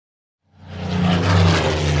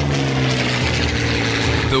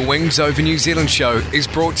Wings Over New Zealand show is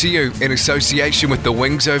brought to you in association with the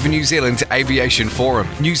Wings Over New Zealand Aviation Forum,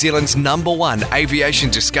 New Zealand's #1 aviation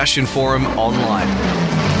discussion forum online.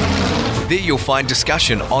 There you'll find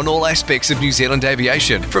discussion on all aspects of New Zealand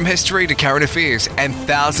aviation, from history to current affairs, and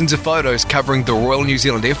thousands of photos covering the Royal New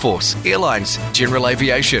Zealand Air Force, airlines, general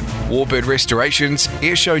aviation, warbird restorations,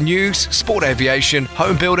 airshow news, sport aviation,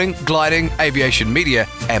 home building, gliding, aviation media,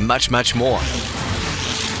 and much, much more.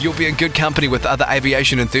 You'll be in good company with other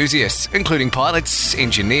aviation enthusiasts, including pilots,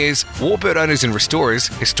 engineers, warbird owners and restorers,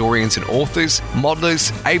 historians and authors,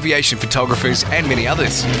 modelers, aviation photographers, and many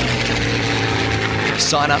others.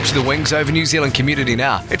 Sign up to the Wings Over New Zealand community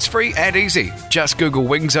now. It's free and easy. Just Google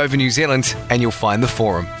Wings Over New Zealand and you'll find the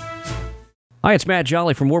forum. Hi, it's Matt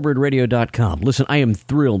Jolly from warbirdradio.com. Listen, I am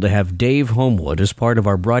thrilled to have Dave Homewood as part of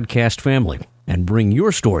our broadcast family and bring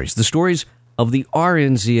your stories, the stories of the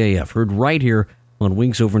RNZAF, heard right here on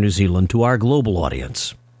Wings Over New Zealand, to our global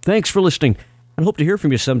audience. Thanks for listening, and hope to hear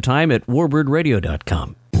from you sometime at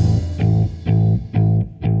warbirdradio.com.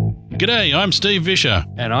 G'day, I'm Steve Vischer.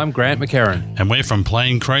 And I'm Grant McCarran. And we're from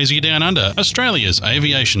Plane Crazy Down Under, Australia's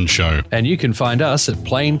aviation show. And you can find us at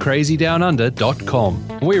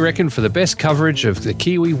planecrazydownunder.com. We reckon for the best coverage of the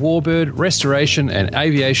Kiwi warbird, restoration and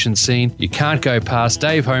aviation scene, you can't go past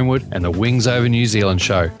Dave Homewood and the Wings Over New Zealand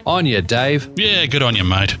show. On you, Dave. Yeah, good on you,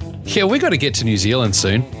 mate. Yeah, we got to get to New Zealand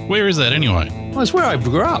soon. Where is that anyway? Well, it's where I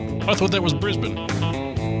grew up. I thought that was Brisbane.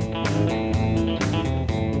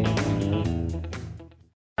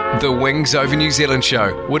 The Wings Over New Zealand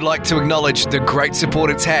show would like to acknowledge the great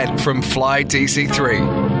support it's had from Fly DC-3.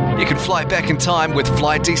 You can fly back in time with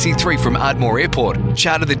Fly DC-3 from Ardmore Airport,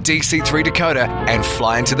 charter the DC-3 Dakota, and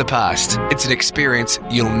fly into the past. It's an experience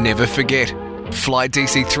you'll never forget. Fly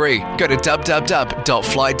DC-3. Go to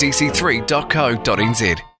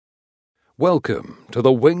www.flydc3.co.nz. Welcome to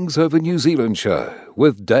the Wings Over New Zealand show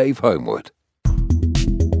with Dave Homewood.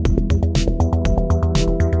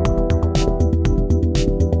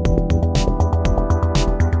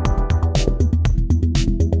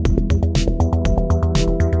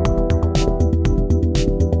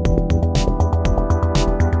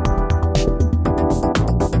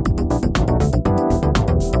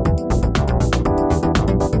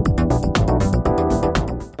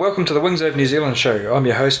 Welcome to the Wings Over New Zealand show. I'm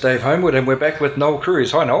your host, Dave Homewood, and we're back with Noel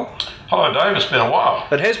Kruse. Hi, Noel. Hello, Dave. It's been a while.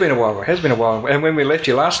 It has been a while. And when we left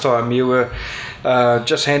you last time, you were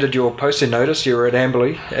just handed your posting notice. You were at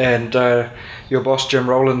Amberley, and your boss, Jim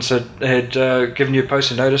Rowlands, had given you a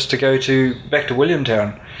posting notice to go back to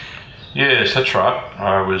Williamtown. Yes, that's right.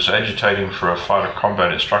 I was agitating for a fighter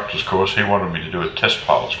combat instructor's course. He wanted me to do a test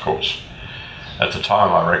pilot's course. At the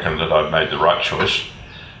time, I reckoned that I'd made the right choice.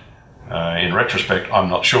 In retrospect, I'm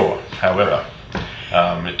not sure. However,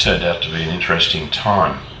 it turned out to be an interesting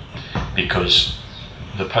time because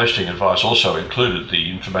the posting advice also included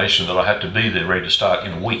the information that I had to be there ready to start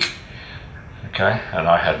in a week. Okay, and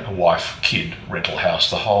I had a wife, kid, rental house,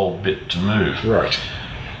 the whole bit to move. Right.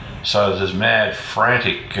 So there's mad,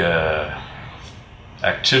 frantic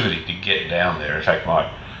activity to get down there. In fact,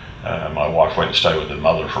 my wife went to stay with her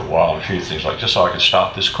mother for a while and a few things like just so I could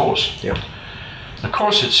start this course. Yep. The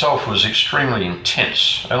course itself was extremely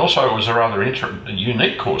intense, and also it was a rather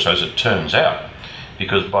unique course, as it turns out,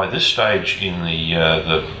 because by this stage in the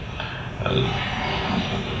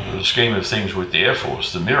scheme of things with the Air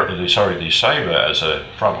Force, the Sabre as a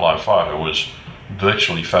frontline fighter was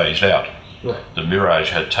virtually phased out. Right. The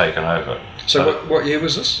Mirage had taken over. So what year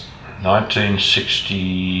was this?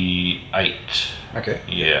 1968. Okay.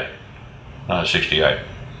 Yeah. No, 68.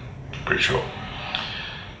 Pretty sure.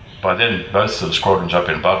 By then, both of the squadrons up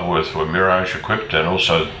in Butterworth were Mirage equipped, and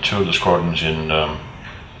also two of the squadrons in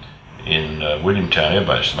Williamtown Air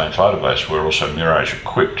Base, the main fighter base, were also Mirage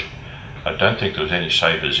equipped. I don't think there was any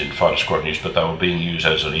Sabres in fighter squadron use, but they were being used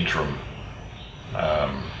as an interim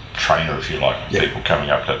trainer, if you like. Yep. People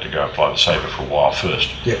coming up had to go and fly the Sabre for a while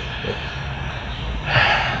first. Yeah.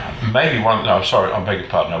 Maybe one of them,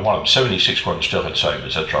 76 squadrons still had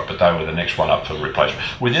Sabres, that's right, but they were the next one up for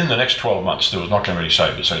replacement. Within the next 12 months, there was not going to be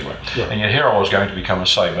Sabres anyway. Yeah. And yet here I was going to become a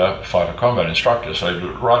Sabre fighter combat instructor, so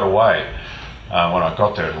right away, when I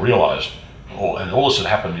got there and realised, all this had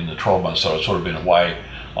happened in the 12 months that I'd sort of been away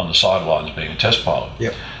on the sidelines being a test pilot.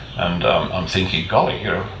 Yep. And I'm thinking, golly,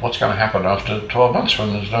 what's going to happen after 12 months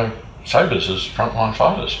when there's no Sabres as frontline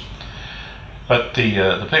fighters? But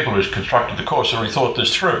the people who constructed the course already thought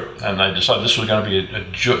this through, and they decided this was going to be a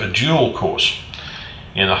dual course.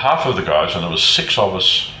 In the half of the guys, and there was 6 of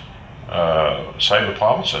us Sabre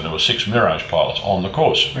pilots, and there were 6 Mirage pilots on the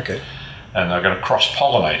course. Okay. And they're going to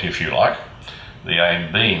cross-pollinate, if you like. The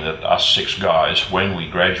aim being that us 6 guys, when we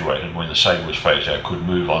graduated, when the Sabre was phased out, could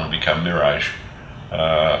move on and become Mirage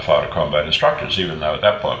fighter combat instructors, even though at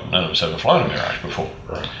that point none of us had ever flown a Mirage before.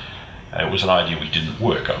 Right. It was an idea which didn't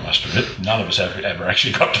work, I must admit. None of us ever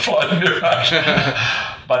actually got to fly the Mirage.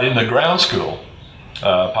 But in the ground school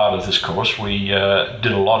part of this course, we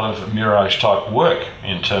did a lot of Mirage type work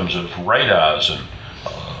in terms of radars and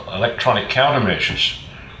electronic countermeasures.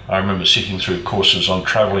 I remember sitting through courses on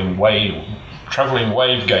travelling wave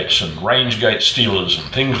gates and range gate stealers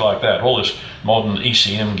and things like that, all this modern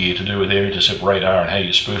ECM gear to do with air intercept radar and how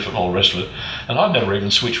you spoof it and all the rest of it, and I'd never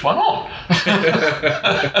even switched one on.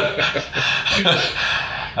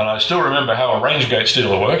 And I still remember how a range gate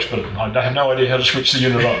stealer works, but I have no idea how to switch the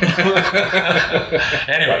unit on.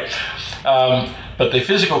 Anyway, but the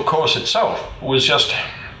physical course itself was just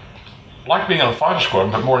like being on a fighter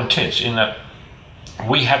squadron, but more intense in that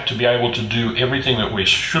we had to be able to do everything that we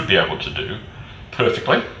should be able to do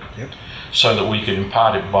perfectly, so that we could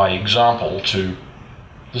impart it by example to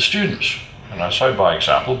the students. And I say by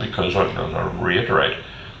example because, I reiterate,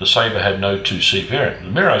 the Sabre had no 2-seat variant.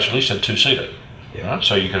 The Mirage at least had 2-seater, right?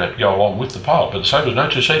 So you could go along with the pilot, but the Sabre was no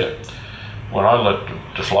 2-seater. When I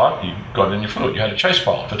led to flight, you got in your fluid. You had a chase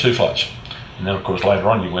pilot for 2 flights. And then, of course, later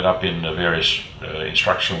on you went up in various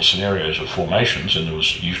instructional scenarios of formations, and there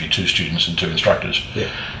was usually 2 students and 2 instructors.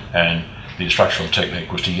 And the instructional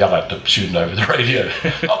technique was to yell at the student over the radio,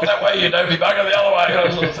 "Not that way, you dopey bugger, the other way,"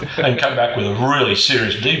 and come back with a really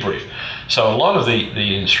serious debrief. So a lot of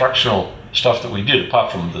the instructional stuff that we did,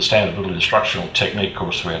 apart from the standard little instructional technique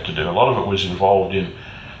course we had to do, a lot of it was involved in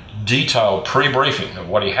detailed pre-briefing of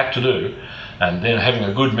what he had to do, and then having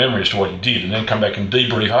a good memory as to what he did, and then come back and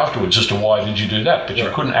debrief afterwards as to why did you do that. But you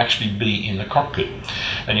couldn't actually be in the cockpit,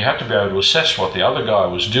 and you had to be able to assess what the other guy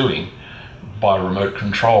was doing by remote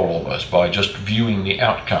control, almost by just viewing the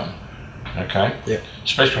outcome. Okay.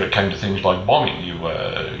 Especially when it came to things like bombing, you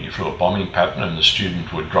flew a bombing pattern, and the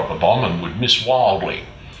student would drop a bomb and would miss wildly.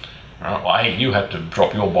 Right? Well, hey, you had to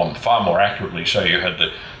drop your bomb far more accurately, so you had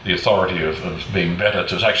the authority of being better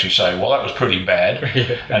to actually say, well, that was pretty bad.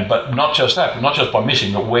 But not just that, not just by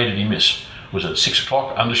missing, but where did he miss? Was it 6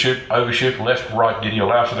 o'clock, undershoot, overshoot, left, right? Did he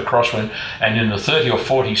allow for the crosswind? And in the 30 or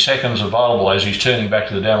 40 seconds available as he's turning back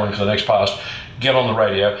to the downwind for the next pass, get on the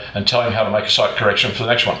radio and tell him how to make a sight correction for the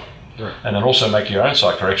next one. And then also make your own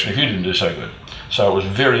sight correction if you didn't do so good. So it was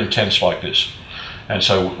very intense like this. And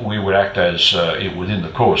so we would act as, within the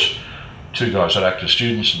course, 2 guys that act as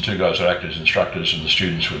students and 2 guys that act as instructors, and the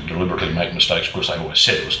students would deliberately make mistakes. Of course, they always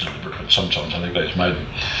said it was deliberate, but sometimes I think they just made them.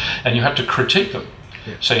 And you had to critique them.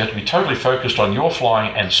 So you have to be totally focused on your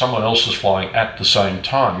flying and someone else's flying at the same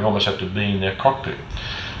time. You almost have to be in their cockpit.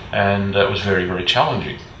 And it was very, very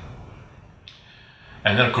challenging.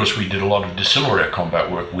 And then, of course, we did a lot of dissimilar air combat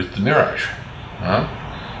work with the Mirage,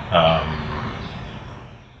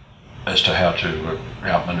 as to how to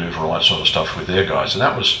outmaneuver all that sort of stuff with their guys. And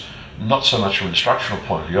that was not so much from an instructional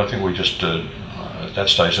point of view. I think we just, at that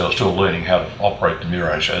stage, they were still learning how to operate the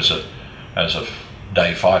Mirage as a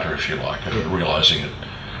day fighter, if you like, and realising that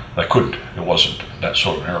they couldn't. It wasn't that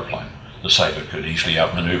sort of an aeroplane. The Sabre could easily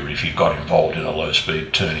outmaneuver if you got involved in a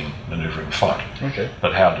low-speed turning, manoeuvring fight.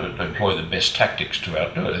 But how to employ the best tactics to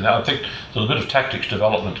outdo it. And I think there's a bit of tactics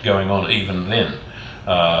development going on even then,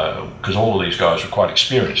 because all of these guys were quite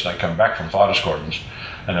experienced. They come back from fighter squadrons,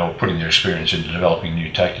 and they were putting their experience into developing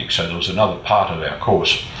new tactics. So there was another part of our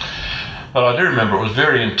course. But I do remember it was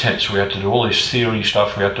very intense. We had to do all this theory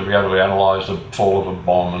stuff. We had to be able to analyse the fall of a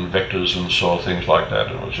bomb and vectors and sort of things like that.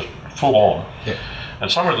 And it was just full on. And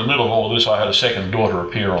somewhere in the middle of all of this, I had a second daughter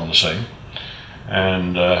appear on the scene,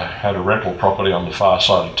 and had a rental property on the far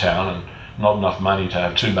side of town, and not enough money to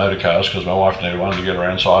have 2 motor cars because my wife needed one to get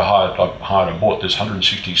around. So I bought this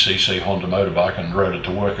 160cc Honda motorbike and rode it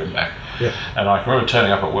to work and back. And I remember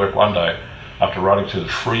turning up at work one day after riding through the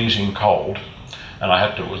freezing cold, and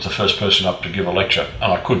was the first person up to give a lecture,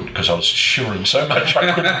 and I couldn't because I was shivering so much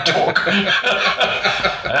I couldn't talk.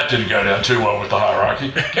 That didn't go down too well with the hierarchy.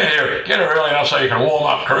 Get here early enough so you can warm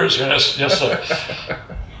up, Kruse. Yes, sir.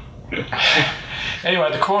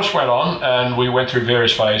 Anyway, the course went on, and we went through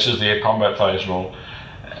various phases, the air combat phase and all.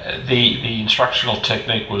 The instructional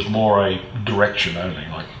technique was more a direction only,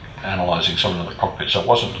 like analysing someone in the cockpit, so it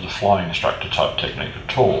wasn't the flying instructor type technique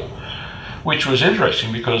at all, which was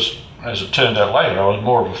interesting because, as it turned out later, I was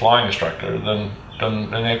more of a flying instructor than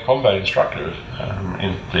an air combat instructor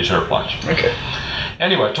in these airplanes.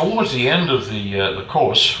 Anyway, towards the end of the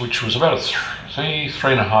course, which was about a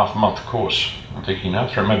 3.5 month course, I'm thinking now,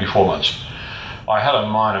 maybe 4 months, I had a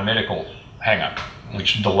minor medical hang-up,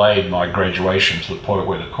 which delayed my graduation to the point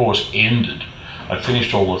where the course ended. I'd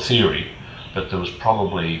finished all the theory, but there was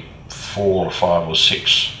probably 4 or 5 or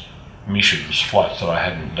 6 flights that I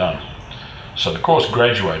hadn't done. So the course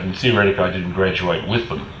graduated, and theoretically I didn't graduate with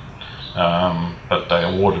them, but they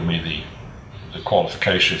awarded me the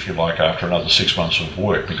qualification, if you like, after another 6 months of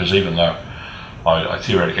work, because even though I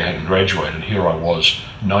theoretically hadn't graduated, here I was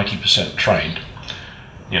 90% trained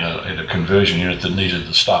in a conversion unit that needed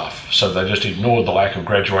the staff. So they just ignored the lack of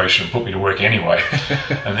graduation and put me to work anyway.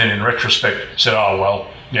 And then in retrospect said, oh, well,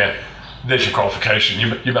 yeah, there's your qualification,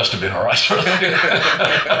 you must have been all right. But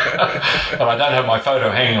I don't have my photo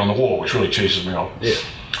hanging on the wall, which really cheeses me off. Yeah.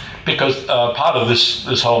 Because part of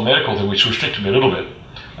this whole medical thing, which restricted me a little bit,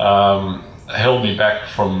 held me back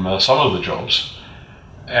from some of the jobs.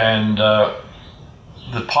 And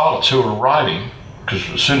the pilots who were arriving, because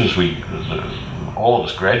as soon as all of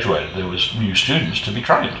us graduated, there was new students to be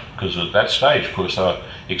trained, because at that stage, of course, they were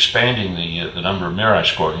expanding the number of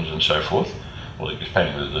Mirage squadrons and so forth, or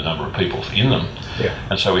expanding the number of people in them. Yeah.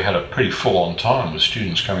 And so we had a pretty full-on time with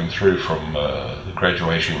students coming through from the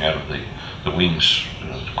graduation out of the wings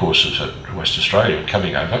courses at West Australia and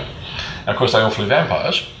coming over. And of course, they all flew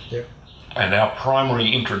Vampires. Yeah. And our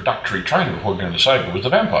primary introductory training before going to Sabre was the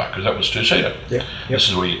Vampire, because that was two-seater. Yeah. Yep. This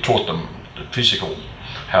is where you taught them the physical,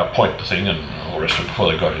 how to point the thing and all the rest of it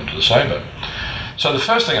before they got into the Sabre. So the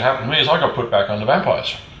first thing that happened to me is I got put back on the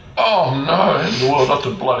Vampires. Oh no, in the world, not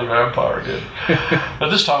the bloody Vampire again. But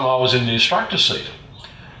this time I was in the instructor seat.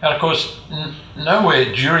 And of course, nowhere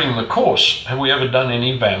during the course have we ever done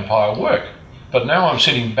any Vampire work. But now I'm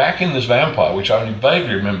sitting back in this Vampire, which I only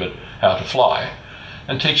vaguely remembered how to fly,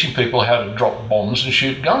 and teaching people how to drop bombs and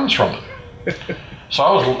shoot guns from it. So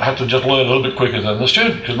I had to just learn a little bit quicker than the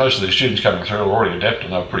student, because most of the students coming through were already adept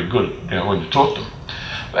and they were pretty good when you taught them.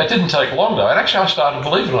 But it didn't take long though, and actually I started,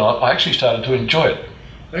 believe it or not, I actually started to enjoy it.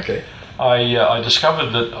 Okay. I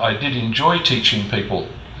discovered that I did enjoy teaching people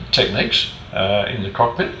techniques in the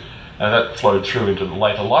cockpit, and that flowed through into the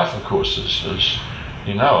later life, of course, as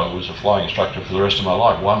you know, I was a flying instructor for the rest of my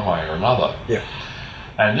life, one way or another. Yeah.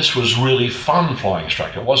 And this was really fun flying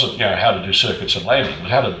instructor. It wasn't, how to do circuits and landing. It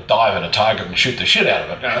was how to dive at a target and shoot the shit out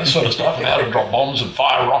of it, this sort of stuff, and how to drop bombs and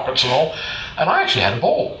fire rockets and all. And I actually had a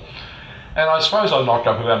ball. And I suppose I knocked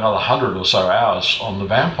up about another 100 or so hours on the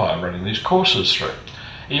Vampire running these courses through,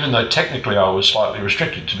 even though technically I was slightly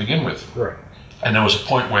restricted to begin with. Right. And there was a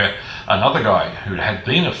point where another guy who had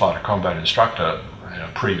been a fighter combat instructor in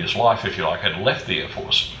a previous life, if you like, had left the Air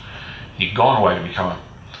Force. He'd gone away to become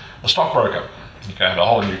a stockbroker. He had a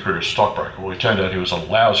whole new career as a stockbroker. Well, it turned out he was a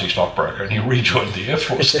lousy stockbroker, and he rejoined the Air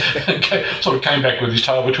Force and sort of came back with his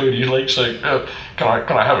tail between his legs saying, can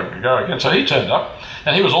I have a go again? So he turned up,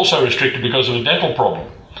 and he was also restricted because of a dental problem.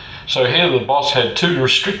 So here the boss had 2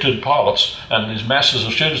 restricted pilots and his masses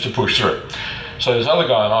of students to push through. So this other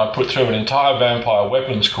guy and I put through an entire Vampire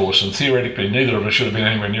Weapons course, and theoretically neither of us should have been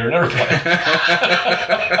anywhere near an aeroplane.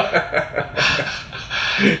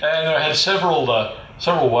 And I had several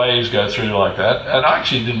waves go through like that, and I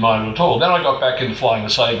actually didn't mind it at all. Then I got back into flying the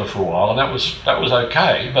Sabre for a while, and that was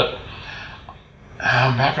okay, but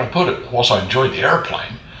how can I put it? Whilst I enjoyed the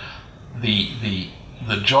aeroplane, the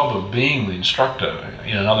job of being the instructor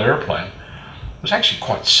in another airplane was actually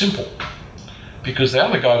quite simple, because the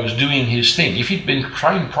other guy was doing his thing. If he'd been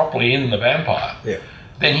trained properly in the Vampire,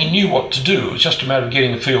 then he knew what to do. It was just a matter of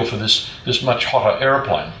getting a feel for this much hotter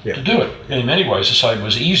aeroplane to do it. And in many ways, the Sabre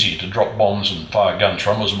was easier to drop bombs and fire guns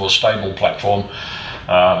from. It was a more stable platform.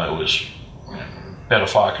 It was better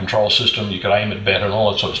fire control system. You could aim it better and all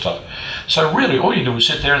that sort of stuff. So really, all you do is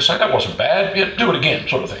sit there and say, that wasn't bad, do it again,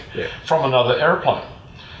 sort of thing, from another aeroplane.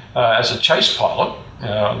 As a chase pilot,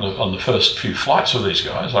 on the first few flights with these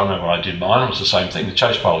guys, I remember when I did mine, it was the same thing. The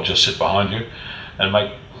chase pilot would just sit behind you and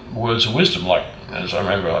make words of wisdom, like, as I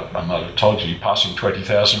remember, I might have told you, you're passing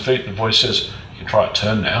 20,000 feet, the voice says, you can try a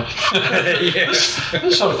turn now. this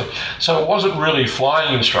sort of thing. So it wasn't really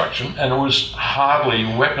flying instruction, and it was hardly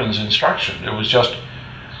weapons instruction. It was just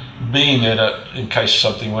being there in case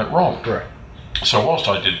something went wrong. Right. So whilst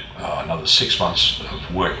I did another 6 months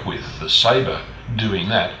of work with the Sabre doing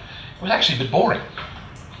that, it was actually a bit boring.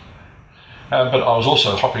 But I was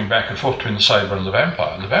also hopping back and forth between the Sabre and the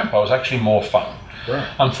Vampire, and the Vampire was actually more fun. Right.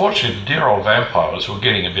 Unfortunately, the dear old Vampires were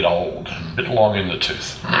getting a bit old and a bit long in the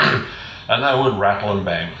tooth, and they would rattle and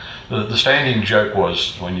bang. The standing joke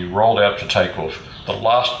was, when you rolled out to takeoff, the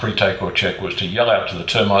last pre-takeoff check was to yell out to the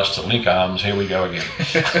termites to link arms, here we go again.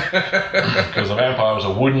 Because the Vampire was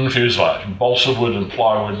a wooden fuselage, balsa wood and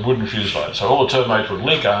plywood wooden fuselage, so all the termites would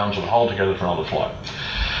link arms and hold together for another flight.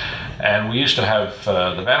 And we used to have,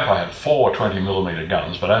 the Vampire had 4 20mm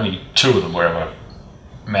guns, but only 2 of them were ever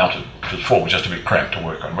mounted because 4 was just a bit cramped to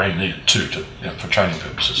work on. We needed 2 for training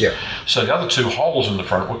purposes. Yeah. So the other 2 holes in the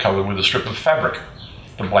front were covered with a strip of fabric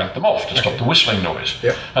to blank them off, to stop the whistling noise.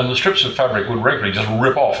 Yep. And the strips of fabric would regularly just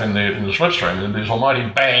rip off in the slipstream, and this almighty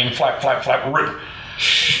bang, flap, flap, flap, rip.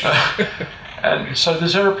 And so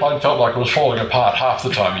this aeroplane felt like it was falling apart half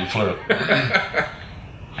the time you flew it.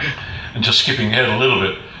 And just skipping ahead a little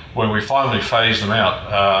bit, when we finally phased them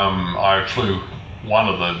out, I flew one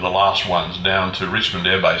of the last ones down to Richmond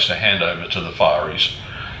Air Base to hand over to the fireys.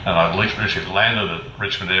 And I literally landed at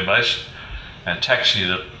Richmond Air Base and taxied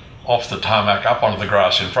it off the tarmac up onto the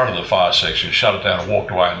grass in front of the fire section, shut it down and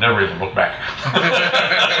walked away and never even looked back.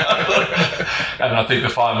 And I think the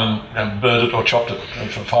firemen burned it or chopped it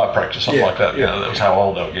for fire practice, something like that. Yeah. That was how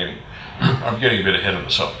old they were getting. I'm getting a bit ahead of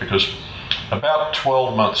myself because about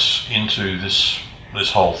 12 months into this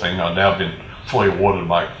whole thing, I've now been fully awarded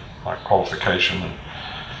my qualification, and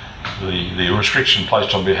the restriction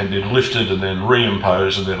placed on me had been lifted and then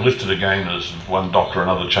reimposed and then lifted again as one doctor and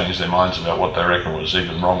another changed their minds about what they reckon was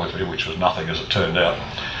even wrong with me, which was nothing as it turned out.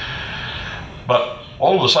 But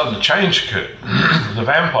all of a sudden a change occurred. The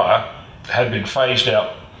Vampire had been phased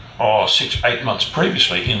out 6-8 months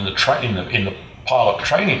previously in the pilot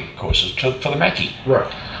training courses for the Macchi.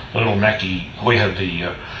 Right. The little Macchi, we had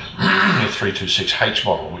the 326H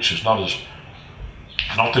model, which is not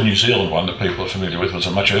the New Zealand one that people are familiar with. It was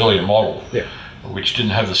a much earlier model, which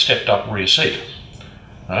didn't have the stepped-up rear seat.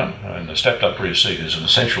 And the stepped-up rear seat is an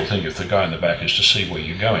essential thing if the guy in the back is to see where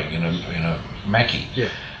you're going in a Macchi. Yeah.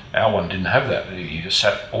 Our one didn't have that. You just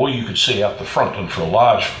sat, all you could see out the front, and for a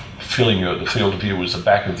large filling of the field of view was the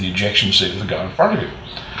back of the ejection seat of the guy in front of you.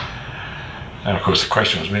 And of course the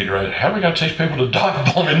question was immediately raised, how are we going to teach people to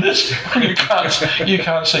dive bomb in this? You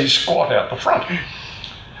can't see squat out the front.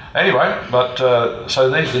 Anyway, but so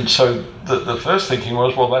the first thinking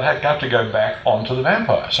was, well, they had got to go back onto the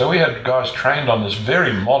Vampire. So we had guys trained on this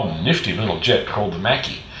very modern, nifty little jet called the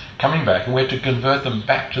Macchi coming back, and we had to convert them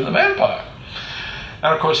back to the Vampire.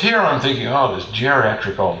 And of course here I'm thinking, this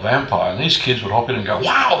geriatric old Vampire, and these kids would hop in and go,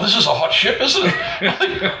 wow, this is a hot ship, isn't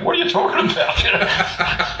it? What are you talking about?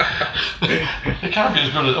 It can't be as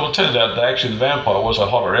good as, well, it turns out that actually the Vampire was a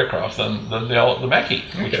hotter aircraft than the Macchi,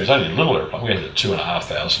 which was only a little airplane. We had a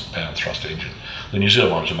 2,500 pound thrust engine. The New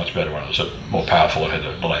Zealand one was a much better one. It was more powerful. It had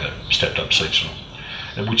the later stepped up seats,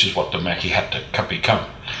 which is what the Macchi had to become.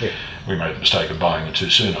 Yeah. We made the mistake of buying it too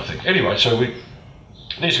soon, I think. Anyway, so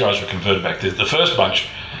these guys were converted back. The first bunch,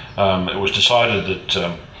 it was decided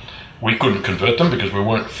that we couldn't convert them because we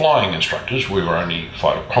weren't flying instructors. We were only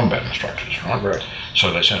fighter combat instructors, right?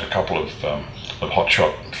 So they sent a couple of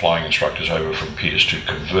hotshot flying instructors over from Pierce to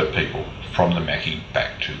convert people from the Macchi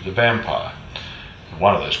back to the Vampire.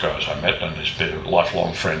 One of those guys I met, and he's been a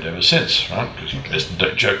lifelong friend ever since, right? Because he's the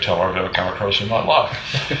best joke teller I've ever come across in my life.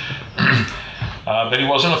 But he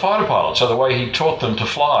wasn't a fighter pilot, so the way he taught them to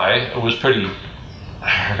fly, it was pretty,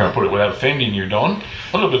 how can I put it without offending you, Don?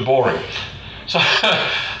 A little bit boring.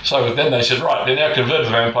 So then they said, right, they're now converted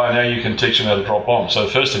to the Vampire, now you can teach them how to drop bombs. So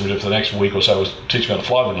the first thing we did for the next week or so was teach them how to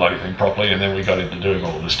fly the bloody thing properly, and then we got into doing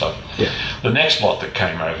all of this stuff. Yeah. The next lot that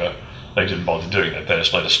came over, they didn't bother doing that. They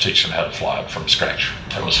just let us teach them how to fly from scratch.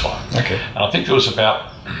 That was fine. Okay. And I think there was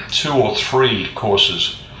about 2 or 3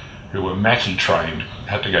 courses who were Macchi trained,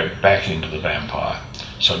 had to go back into the Vampire.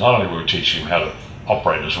 So not only were we teaching them how to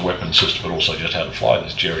operate as a weapon system, but also just how to fly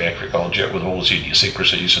this geriatric old jet with all its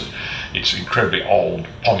idiosyncrasies and its incredibly old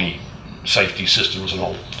pommy safety systems and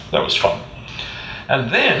all. That was fun.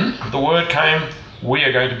 And then the word came, we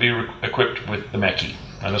are going to be equipped with the Macchi.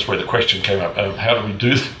 And that's where the question came up, how do we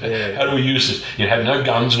do that? Yeah. How do we use this? It had no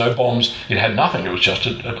guns, no bombs, it had nothing. It was just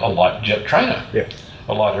a light jet trainer,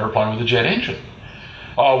 a light airplane with a jet engine.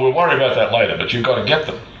 Oh, we'll worry about that later, but you've got to get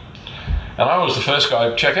them. And I was the first guy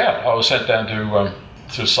to check out. I was sent down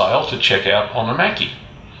to Sale to check out on the Macchi.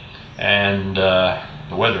 And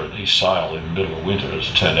the weather at East Sale in the middle of winter, as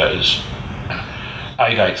it turned out, is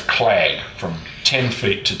 8/8 clag from 10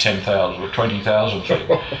 feet to 10,000 or 20,000 feet.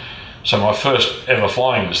 So my first ever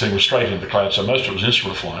flying this thing was straight into the cloud, so most of it was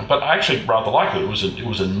instrument flying. But I actually rather liked it. It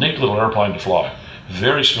was a neat little airplane to fly.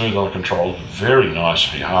 Very smooth on the controls, very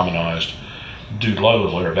nicely harmonised. Do low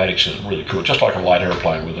level aerobatics is really cool, just like a light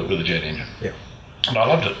airplane with a jet engine. Yeah. And I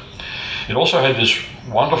loved it. It also had this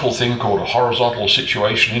wonderful thing called a horizontal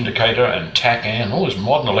situation indicator and TACAN, all this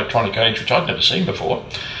modern electronic age, which I'd never seen before.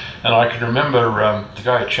 And I can remember the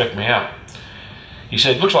guy who checked me out. He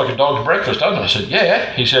said, looks like a dog's breakfast, doesn't it? I said,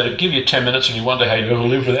 yeah. He said, it'd give you 10 minutes and you wonder how you ever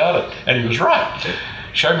live without it. And he was right.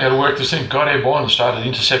 Showed me how to work this thing, got airborne and started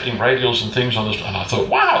intercepting radials and things on this. And I thought,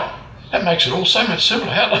 wow, that makes it all so much simpler.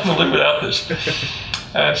 How do I live without this?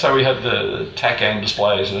 And so we had the TACAN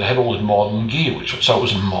displays, and it had all this modern gear, so it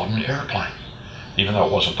was a modern aeroplane. Even though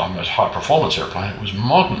it wasn't the most high-performance aeroplane, it was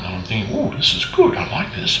modern. And I'm thinking, oh, this is good, I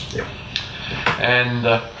like this. Yeah.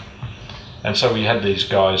 And so we had these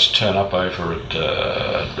guys turn up over at,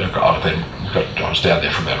 I was down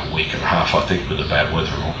there for about a week and a half, I think, with the bad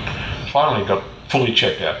weather and all. Finally got fully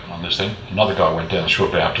checked out on this thing. Another guy went down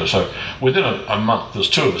shortly after. So within a month, there's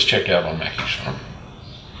 2 of us checked out on Macchis. Right?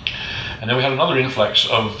 And then we had another influx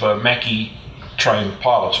of Macchi-trained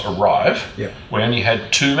pilots arrive. Yeah. We only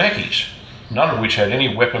had 2 Macchis, none of which had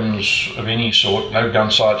any weapons of any sort, no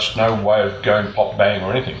gun sights, no way of going pop bang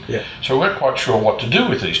or anything. Yeah. So we weren't quite sure what to do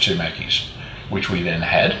with these 2 Macchis, which we then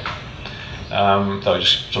had. They were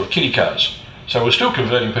just sort of kiddie cars. So we're still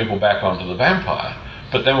converting people back onto the Vampire,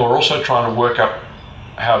 but then we're also trying to work up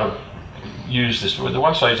how to use this. At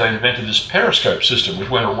one stage they invented this periscope system which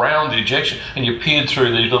went around the ejection, and you peered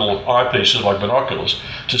through these little eyepieces like binoculars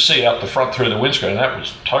to see out the front through the windscreen, and that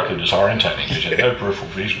was totally disorientating because you had no peripheral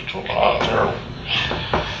vision at all. Oh, terrible.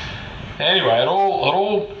 Anyway, it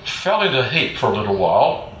all fell into heat for a little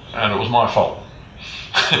while, and it was my fault.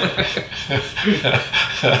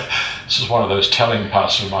 This is one of those telling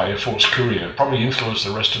parts of my Air Force career. It probably influenced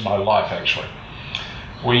the rest of my life, actually.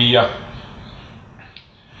 We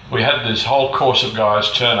had this whole course of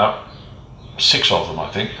guys turn up, 6 of them, I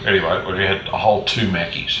think. Anyway, we had a whole 2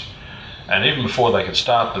 Macchis. And even before they could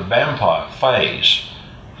start the Vampire phase,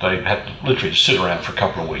 they had to literally sit around for a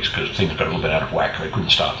couple of weeks because things got a little bit out of whack. They couldn't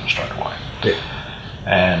start them straight away. Yeah.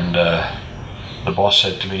 And the boss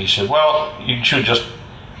said to me, he said, well, you should just,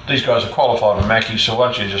 these guys are qualified on Macchi, so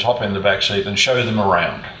why don't you just hop in the back seat and show them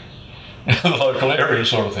around the local area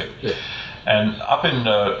sort of thing. Yeah. And up in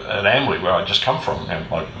at Amberley, where I'd just come from,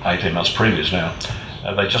 like 18 months previous now,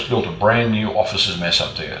 they just built a brand new officers' mess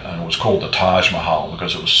up there, and it was called the Taj Mahal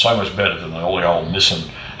because it was so much better than all the old Nissan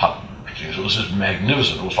hut. It was just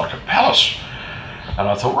magnificent. It was like a palace. And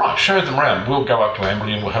I thought, right, show them around. We'll go up to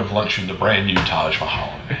Amberley and we'll have lunch in the brand new Taj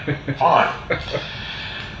Mahal. Fine.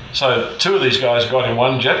 So 2 of these guys got in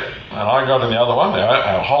one jet, and I got in the other one,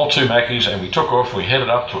 our whole 2 Macchis, and we took off. We headed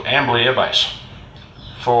up to Amberley Air Base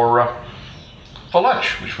for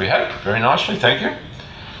lunch, which we had very nicely, thank you.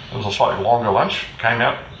 It was a slightly longer lunch. Came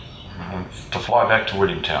out to fly back to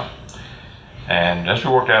Williamtown. And as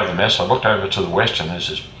we walked out of the mess, I looked over to the west, and there's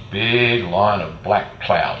this big line of black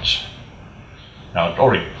clouds. Now, I'd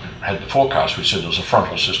already had the forecast, which said there was a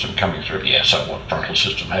frontal system coming through. Yeah, so what frontal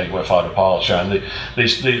system? Hey, we're fighter pilots, and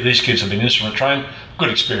these kids have been instrument trained. Good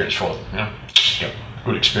experience for them, you know. Yep,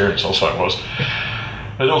 good experience also it was.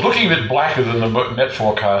 But it was looking a bit blacker than the Met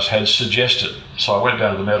forecast had suggested. So I went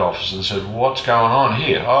down to the Met office and said, what's going on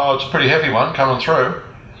here? Oh, it's a pretty heavy one coming through.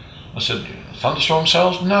 I said, thunderstorm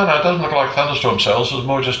cells? No, it doesn't look like thunderstorm cells. It's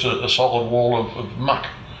more just a solid wall of muck.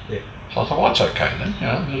 Yeah. So I thought, well, it's okay then. You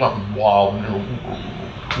know, there's not wild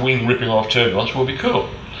wing ripping off turbulence. Will be cool.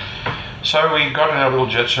 So we got in our little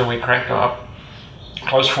jet, so we cranked them up,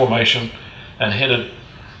 close formation, and headed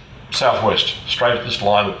southwest, straight at this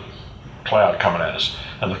line of cloud coming at us.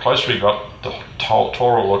 And the closer we got, the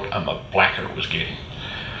taller it looked and the blacker it was getting.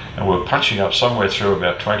 And we were punching up somewhere through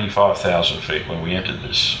about 25,000 feet when we entered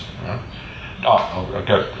this. Right? I'll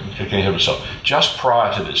go ahead of myself. Just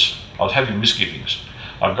prior to this, I was having misgivings.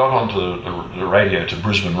 I got onto the radio to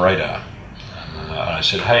Brisbane Radar, and I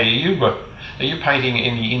said, hey, are you painting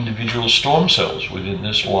any individual storm cells within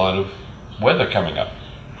this line of weather coming up?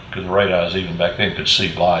 Because the radars even back then could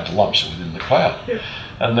see large lumps within the cloud. Yeah.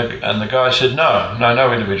 And the guy said,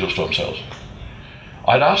 no individual storm cells.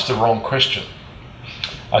 I'd asked the wrong question.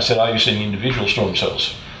 I said, are you seeing individual storm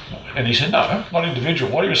cells? And he said, no, not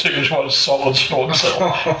individual. What are you seeing is one solid storm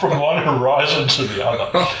cell from one horizon to the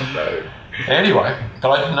other. Oh, no. Anyway, but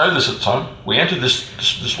I didn't know this at the time. We entered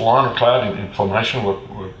this line of cloud in formation.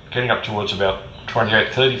 We're getting up towards about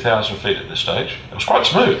 30,000 feet at this stage. It was quite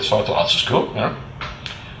smooth, so I thought, this is cool, you know.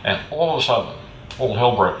 And all of a sudden, all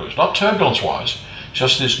hell broke loose. Not turbulence-wise,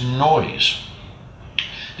 just this noise.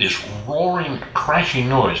 This roaring, crashing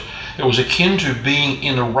noise. It was akin to being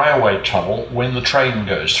in a railway tunnel when the train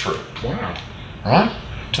goes through. Wow. Right?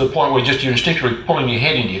 To the point where you're instinctively pulling your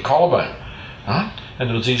head into your collarbone. Right? And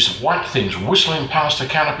there was these white things whistling past the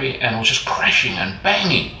canopy, and it was just crashing and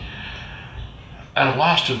banging. And it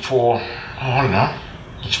lasted for, I don't know,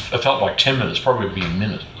 it felt like 10 minutes, probably be a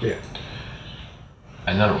minute. Yeah.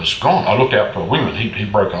 And then it was gone. I looked out for a wingman.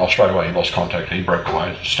 He'd broken off straight away. He lost contact. He broke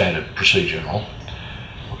away. Standard procedure and all.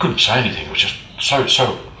 I couldn't say anything. It was just so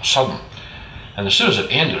sudden. And as soon as it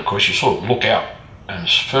ended, of course, you sort of look out. And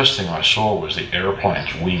the first thing I saw was the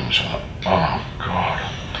aeroplane's wings. And I thought, oh, God.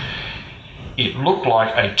 It looked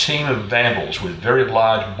like a team of vandals with very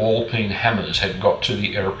large ball-peen hammers had got to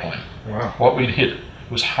the aeroplane. Wow. What we'd hit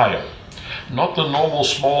was hail. Not the normal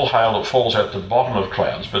small hail that falls out the bottom of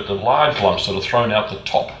clouds, but the large lumps that are thrown out the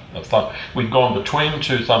top. We'd gone between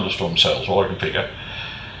two thunderstorm cells, all I can figure.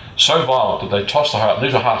 So violent that they tossed the hail.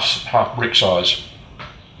 These are half brick size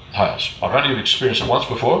hails. I've only experienced it once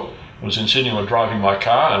before. I was in Sydney, I was driving my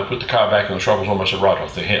car, and I put the car back in the shop, it was almost a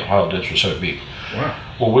write-off. The hail dents were so big. Wow.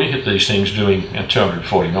 Well, we hit these things doing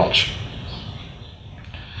 240 knots.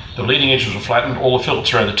 The leading edges were flattened, all the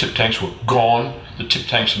fillets around the tip tanks were gone. The tip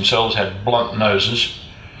tanks themselves had blunt noses.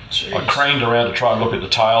 Jeez. I craned around to try and look at the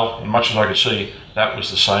tail, and much as I could see, that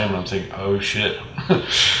was the same, and I'm thinking, oh shit.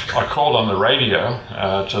 I called on the radio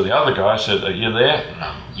to the other guy, I said, are you there?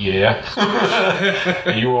 Yeah.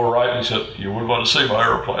 Are you all right? He said, you would want to see my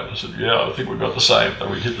aeroplane. I said, yeah, I think we've got the same.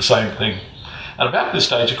 And we hit the same thing. And about this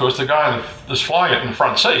stage, of course, the guy that's flying it in the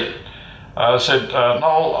front seat said,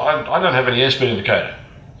 Noel, I don't have any airspeed indicator.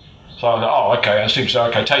 So I said, oh, okay, I think so,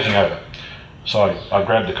 okay, taking over. So I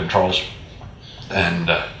grabbed the controls and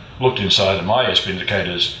looked inside, and my airspeed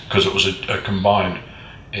indicators, because it was a combined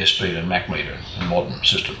airspeed and Mach meter, a modern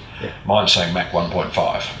system. Yeah. Mine's saying Mach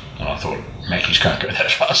 1.5, and I thought, Macchies can't go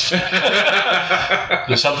that fast.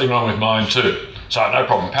 There's something wrong with mine too. So no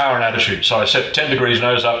problem, power and attitude. So I set 10 degrees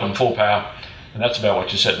nose up and full power, and that's about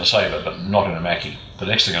what you set in a Sabre, but not in a Macchi. The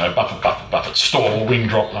next thing I know, buffet, stall, wing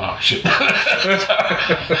drop, oh shit.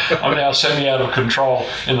 I'm now semi out of control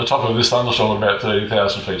in the top of this thunderstorm at about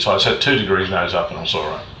 30,000 feet. So I set 2 degrees nose up and I was all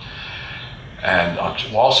right. And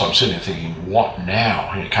whilst I'm sitting there thinking, what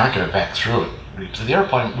now? You can't go back through it. The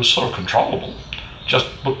aeroplane was sort of controllable, just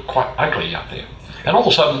looked quite ugly up there. And all of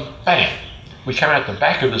a sudden, bang, we came out the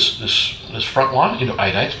back of this front one into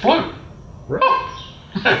 8/8 blue. Right. Oh.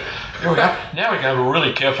 Here we go. Now we can have a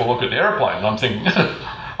really careful look at the aeroplane. And I'm thinking,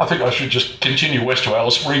 I think I should just continue west to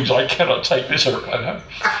Alice Springs. I cannot take this aeroplane home.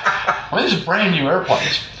 I mean, these are brand new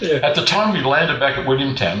airplanes. Yeah. At the time we landed back at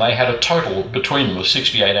Williamtown, they had a total between them of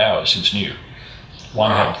 68 hours since new.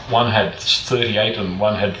 One had 38 and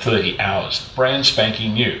one had 30 hours. Brand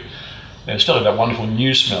spanking new. And still had that wonderful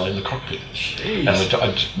new smell in the cockpit. Jeez. And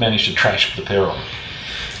I managed to trash the pair of them.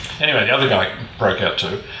 Anyway, the other guy broke out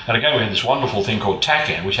too. And again, we had this wonderful thing called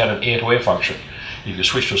TACAN, which had an air-to-air function. If you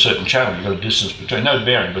switch to a certain channel, you got a distance between, no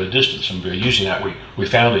bearing, but a distance. And we were using that, we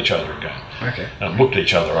found each other again. Okay. And looked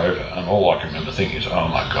each other over. And all I can remember thinking is, oh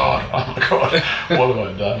my God, what have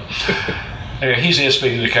I done? Anyway, his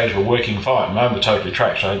airspeed indicators were working fine. Mine were totally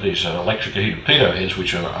trashed. I had these electric heated pitot heads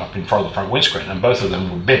which are up in front of the front windscreen, and both of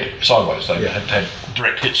them were bent sideways. They had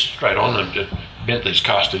direct hits straight on and bent these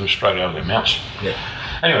castings straight out of their mounts. Yeah.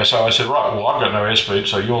 Anyway, so I said, right, well, I've got no airspeed,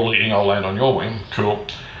 so you're leading, I'll land on your wing. Cool.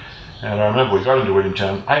 And I remember we got into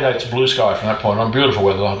Williamtown, 8/8 blue sky from that point on, beautiful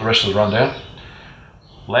weather, the rest of the rundown.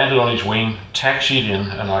 Landed on his wing, taxied in,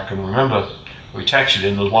 and I can remember we taxied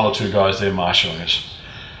in, there was one or two guys there marshalling us.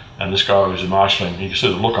 And this guy was marshalling, you could see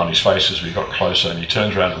the look on his face as we got closer, and he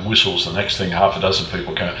turns around and whistles. The next thing, half a dozen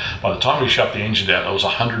people came. By the time we shut the engine down, there was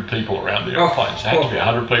 100 people around the airplanes. There had to be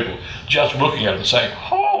 100 people just looking at it and saying,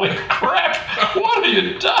 holy crap, what have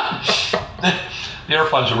you done? The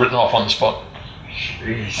airplanes were written off on the spot.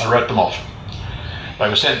 Jeez. I wrote them off. They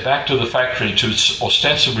were sent back to the factory to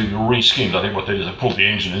ostensibly be re-skinned. I think what they did is they pulled the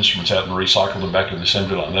engine instruments out and recycled them back in the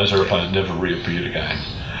assembly line. Those airplanes never reappeared again.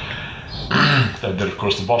 Then, of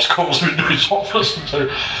course, the boss calls me into his office and said,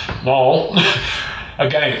 Noel,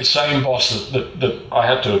 again, the same boss that I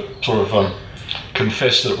had to sort of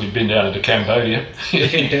confess that we'd been down into Cambodia.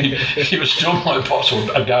 He was still my boss, or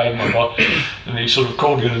again my boss, and he sort of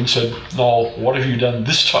called me in and said, Noel, what have you done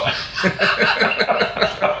this time?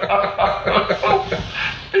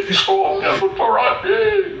 It's all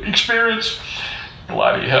right, experience.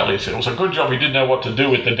 Bloody hell, he said. It was a good job he didn't know what to do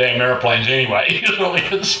with the damn airplanes anyway, is all he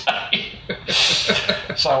could say.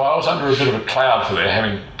 So I was under a bit of a cloud for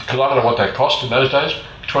there, because I don't know what that cost in those days,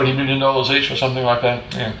 $20 million each or something like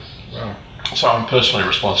that. Yeah. Wow. So I'm personally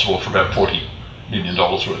responsible for about $40 million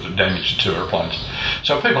worth of damage to two airplanes.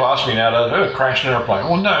 So people ask me now, oh, crashed an airplane.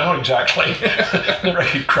 Well, no, not exactly. Never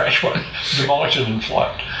actually crashed one, demolished it in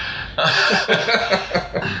flight.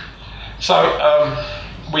 So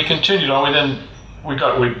we continued on. We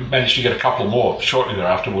managed to get a couple more shortly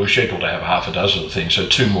thereafter. We were scheduled to have half a dozen of the things, so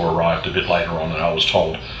two more arrived a bit later on, and I was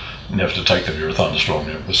told never to take them near a thunderstorm.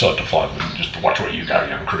 You decided to fly them, just watch where you go,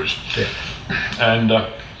 young Kruse. Yeah. And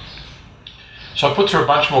so I put through a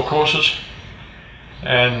bunch more courses,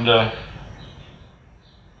 and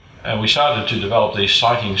And we started to develop these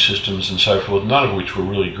sighting systems and so forth, none of which were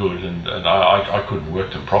really good, and I couldn't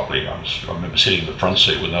work them properly. I remember sitting in the front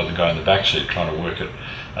seat with another guy in the back seat trying to work it,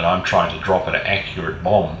 and I'm trying to drop an accurate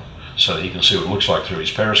bomb so that he can see what it looks like through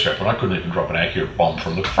his periscope, and I couldn't even drop an accurate bomb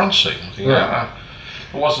from the front seat. I think,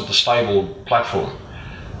 it wasn't the stable platform,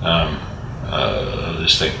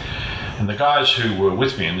 this thing. And the guys who were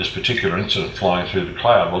with me in this particular incident flying through the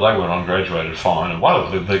cloud, well, they went on, graduated fine, and one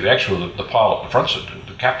of them, the pilot, the front seat,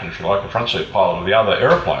 the captain, if you like, the front seat pilot of the other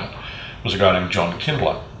aeroplane, was a guy named John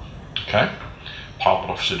Kindler. Okay? Pilot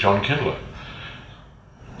Officer John Kindler.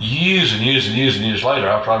 Years and years and years and years later,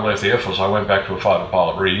 after I left the Air Force, I went back to a fighter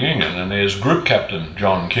pilot reunion, and there's Group Captain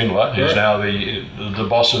John Kindler, who's now the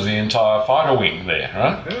boss of the entire fighter wing there,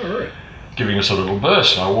 right? Oh, right. Giving us a little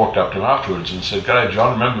burst, and I walked up to him afterwards and said, "G'day,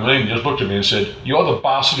 John, remember me?" And he just looked at me and said, "You're the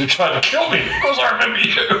bastard who tried to kill me." Of course I remember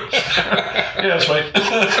you. Yes, mate.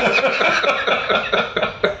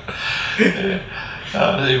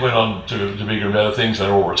 He went on to bigger and better things.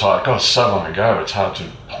 They're all retired. God, so long ago, it's hard to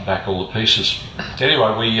put back all the pieces.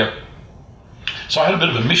 Anyway, so I had a bit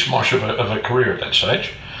of a mishmash of a career at that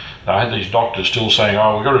stage. I had these doctors still saying,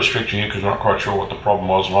 "Oh, we've got to restrict you here because we're not quite sure what the problem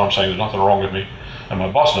was," and I'm saying there's nothing wrong with me. And my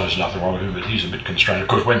boss knows there's nothing wrong with him, but he's a bit constrained. Of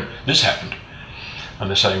course, when this happened, and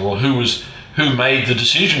they're saying, "Well, who made the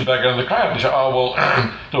decision about going to the cloud?" And they say, "Oh, well,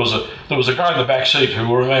 there was a guy in the back seat who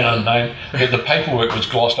will remain unnamed. But the paperwork was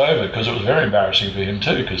glossed over because it was very embarrassing for him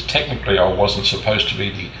too, because technically I wasn't supposed to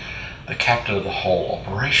be the captain of the whole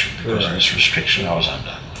operation because of this restriction I was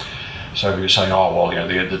under." So he was saying, "Oh, well,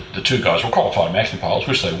 the two guys were qualified Macchi pilots,"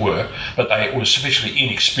 which they were, but they were sufficiently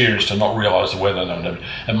inexperienced to not realise the weather.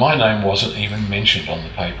 And my name wasn't even mentioned on the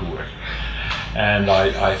paperwork. And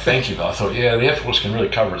I thank you, but I thought, the Air Force can really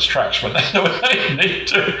cover its tracks when they need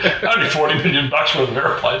to. Only $40 million worth of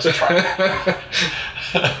aeroplanes to track.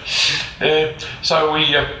 So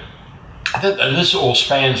and this all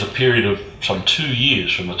spans a period of some 2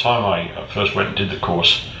 years from the time I first went and did the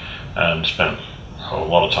course and spent a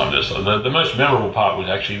lot of time there. The most memorable part was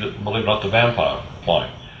actually, believe it or not, the Vampire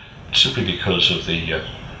flying, simply because of the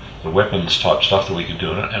weapons type stuff that we could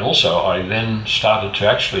do in it. And also I then started to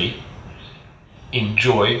actually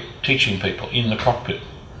enjoy teaching people in the cockpit,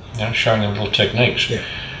 showing them little techniques.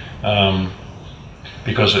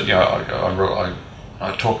 Because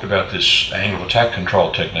I talked about this angle attack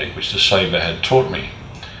control technique which the Sabre had taught me.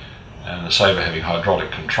 And the Sabre having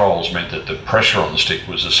hydraulic controls meant that the pressure on the stick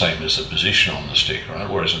was the same as the position on the stick, right?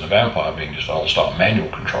 Whereas in the Vampire, being just old style manual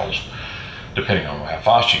controls, depending on how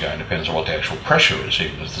fast you're going, depends on what the actual pressure is,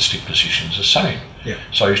 even if the stick position is the same.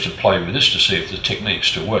 So I used to play with this to see if the technique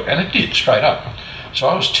still worked, and it did, straight up. So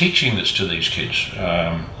I was teaching this to these kids,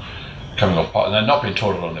 coming off, and they'd not been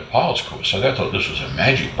taught it on their pilot's course, so they thought this was a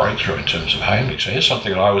magic breakthrough in terms of handling. So here's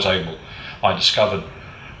something that I discovered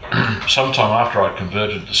sometime after I'd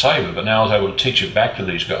converted to Sabre, but now I was able to teach it back to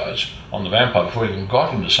these guys on the Vampire before we even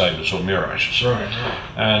got into Sabres or Mirages. Right.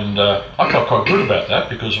 And I felt quite good about that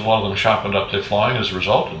because a lot of them sharpened up their flying as a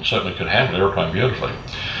result and certainly could handle the aeroplane beautifully.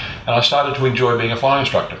 And I started to enjoy being a flying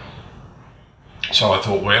instructor. So I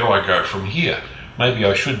thought, where do I go from here? Maybe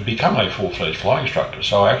I should become a full-fledged flying instructor.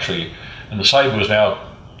 So and the Sabre was now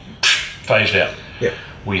phased out.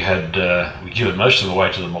 We had given most of the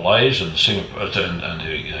way to the Malays and Singapore and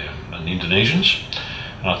the Indonesians,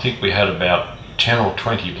 and I think we had about 10 or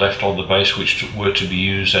 20 left on the base which were to be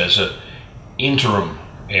used as an interim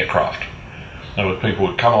aircraft. In other words, people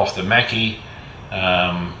would come off the Macchi.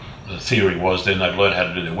 The theory was then they'd learn how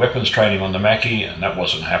to do their weapons training on the Macchi, and that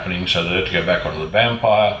wasn't happening, so they had to go back onto the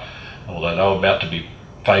Vampire, although they were about to be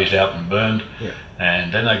phased out and burned.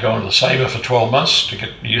 And then they go into the Sabre for 12 months to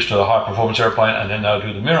get used to the high performance airplane, and then they'll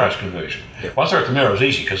do the Mirage conversion. Once they're at the Mirage, it was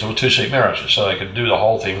easy because there were two-seat Mirages, so they could do the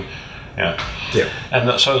whole thing. And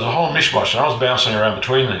so there's a whole mishmash, and I was bouncing around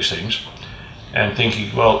between these things and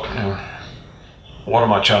thinking, well, what are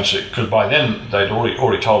my chances? Because by then they'd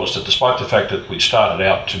already told us that despite the fact that we'd started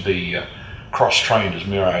out to be cross-trained as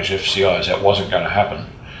Mirage FCIs, that wasn't going to happen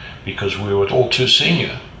because we were all too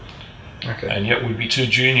senior. And yet we'd be too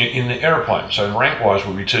junior in the aeroplane. So rank-wise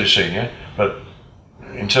we'd be too senior, but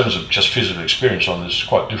in terms of just physical experience on this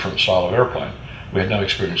quite different style of aeroplane, we had no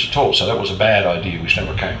experience at all. So that was a bad idea which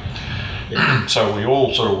never came. So we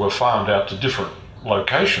all sort of were farmed out to different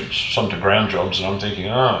locations, some to ground jobs, and I'm thinking,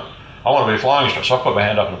 I want to be a flying instructor. So I put my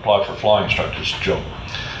hand up and applied for a flying instructor's job.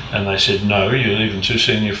 And they said, no, you're even too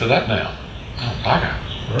senior for that now. Oh, bugger.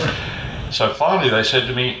 Right. So finally they said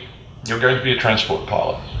to me, you're going to be a transport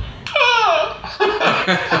pilot.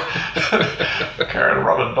 Carrying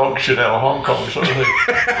rubber dog shit out of Hong Kong sort of thing.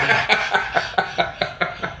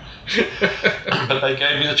 But they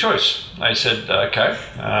gave me the choice. They said, okay,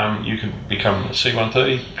 you can become a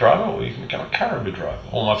C-130 driver or you can become a Caribou driver.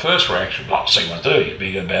 Well, my first reaction was, C-130,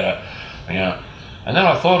 bigger, better, you know. And then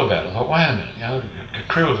I thought about it. I thought, wait a minute, you know, a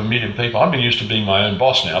crew of 1 million people. I've been used to being my own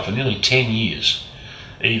boss now for nearly 10 years.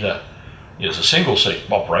 Either as a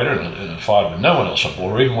single-seat operator in a fighter with no one else on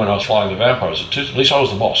board, or even when I was flying the Vampires, at least I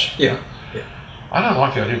was the boss. Yeah. I don't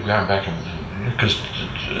like the idea of going back because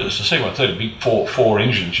it's a C-130, big four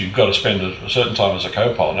engines, you've got to spend a certain time as a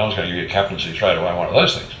co-pilot. And I was going to give you a captaincy straight away, one of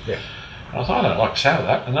those things. Yeah. And I thought, I don't like the sound of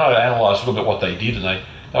that. And then I analysed a little bit what they did, and they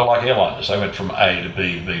were like airliners. They went from A to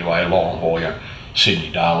B to A, long haul, you know,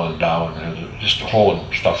 Sydney, Darwin, just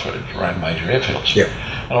hauling stuff around major airfields. Yeah.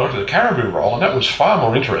 And I looked at the Caribou role, and that was far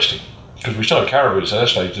more interesting because we still had Caribous at that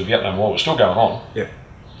stage. The Vietnam War was still going on. Yeah.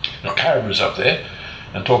 You know, Caribous up there.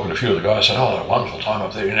 And talking to a few of the guys, said, oh, they had a wonderful time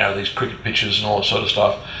up there, you know, these cricket pitches and all that sort of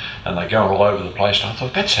stuff. And they're going all over the place. And I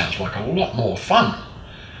thought, that sounds like a lot more fun.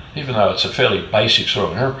 Even though it's a fairly basic sort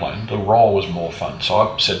of an airplane, the role was more fun. So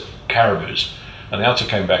I said, Caribous. And the answer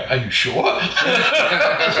came back, are you sure?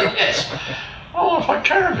 I said, yes. Oh, it's like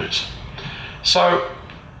Caribous. So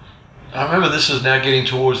I remember this is now getting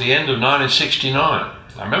towards the end of 1969.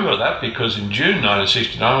 I remember that because in June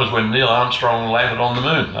 1969 was when Neil Armstrong landed on the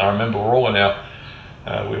moon. I remember we're all in our...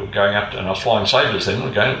 we were going up, and I was flying Sabres then,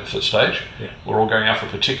 again at that stage. Yeah. We were all going out for a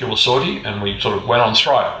particular sortie, and we sort of went on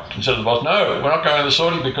strike and said to the boss, no, we're not going on the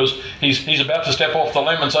sortie because he's about to step off the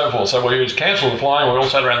limb and so forth. So we just cancelled the flying. We all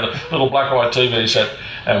sat around the little black and white TV set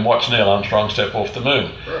and watched Neil Armstrong step off the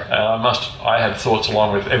moon. Right. I had thoughts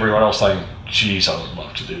along with everyone else saying, geez, I would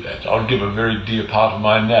love to do that. I would give a very dear part of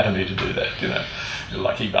my anatomy to do that, you know. You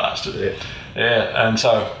lucky bastard. Yeah,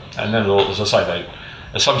 and then, as I say,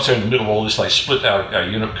 at some stage in the middle of all this, they split our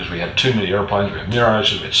unit because we had too many airplanes. We had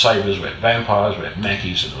Mirages, we had Sabres, we had Vampires, we had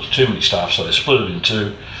Macchis, and there was too many staff, so they split it in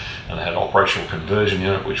two. And they had an operational conversion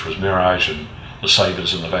unit, which was Mirage, and the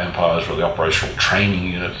Sabres and the Vampires were the operational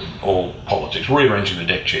training unit, and all politics, rearranging the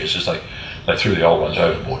deck chairs as they threw the old ones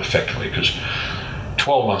overboard effectively, because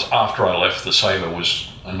 12 months after I left, the Sabre was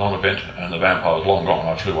a non-event, and the Vampire was long gone.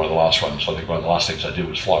 I flew one of the last ones. I think one of the last things I did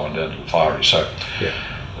was fly one down to the Fiery. So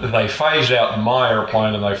they phased out my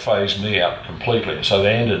airplane and they phased me out completely. So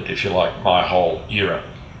they ended, if you like, my whole era,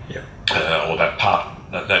 or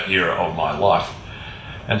that era of my life.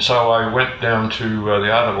 And so I went down to the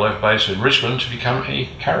RAAF base in Richmond to become a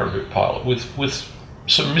Caribou pilot with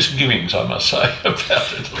some misgivings, I must say,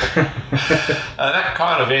 about it. And that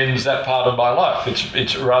kind of ends that part of my life.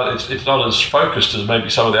 It's not as focused as maybe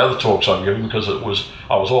some of the other talks I've given, because I was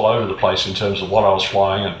all over the place in terms of what I was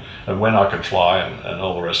flying and when I could fly and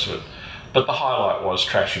all the rest of it. But the highlight was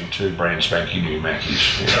trashing two brand spanking new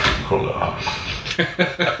Macchis. You can call it a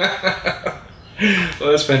Well,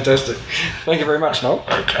 that's fantastic. Thank you very much, Noel.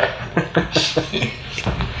 Okay.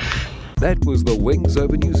 That was the Wings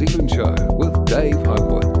Over New Zealand show with Dave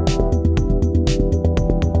Homewood.